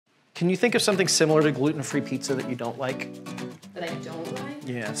Can you think of something similar to gluten-free pizza that you don't like? That I don't like?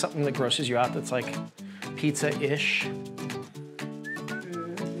 Yeah, something that grosses you out that's like pizza-ish. Give me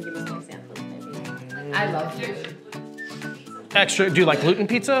some examples, maybe. I love food. Extra, do you like gluten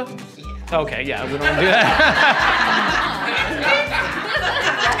pizza? Yeah. Okay, yeah, we don't want to do that.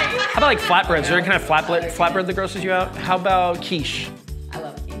 How about like flatbreads? Is there any kind of flatbread that grosses you out? How about quiche? I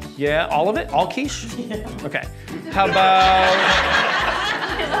love quiche. Yeah, all of it? All quiche? Yeah. Okay. How about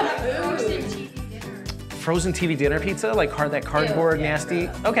Food. frozen TV dinner pizza? Like that cardboard, Ew, yeah, nasty?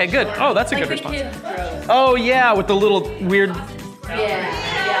 gross. Okay, good. Oh, that's a Like good response. kids' gross. Oh yeah, with the little weird,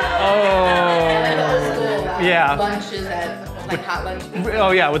 Yeah. oh. Yeah. Lunches at like hot lunch.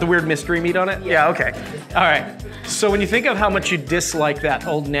 Oh yeah, with the weird mystery meat on it? Yeah, okay. All right. So when you think of how much you dislike that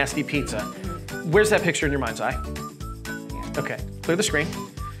old nasty pizza, where's that picture in your mind's eye? Okay, clear the screen.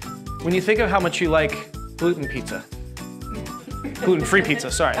 When you think of how much you like gluten pizza, gluten-free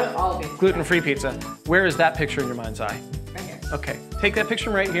pizza, sorry. Gluten-free pizza, where is that picture in your mind's eye? Right here. Okay, take that picture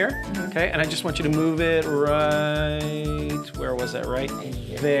right here, okay, and I just want you to move it right, where was that, right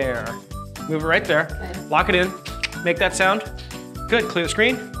there. Move it right there, Okay. lock it in, make that sound. Good, clear the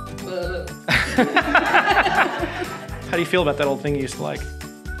screen. How do you feel about that old thing you used to like?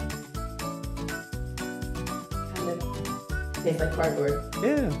 Kind of tastes like cardboard.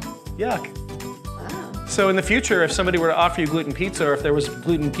 Yeah, yuck. Wow. So in the future, if somebody were to offer you gluten pizza, or if there was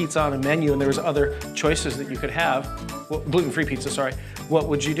gluten pizza on a menu and there was other choices that you could have, well, gluten-free pizza, sorry, what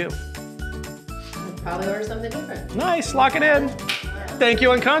would you do? I'd probably order something different. Nice, lock it in. Thank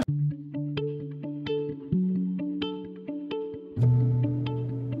you, Unconscious.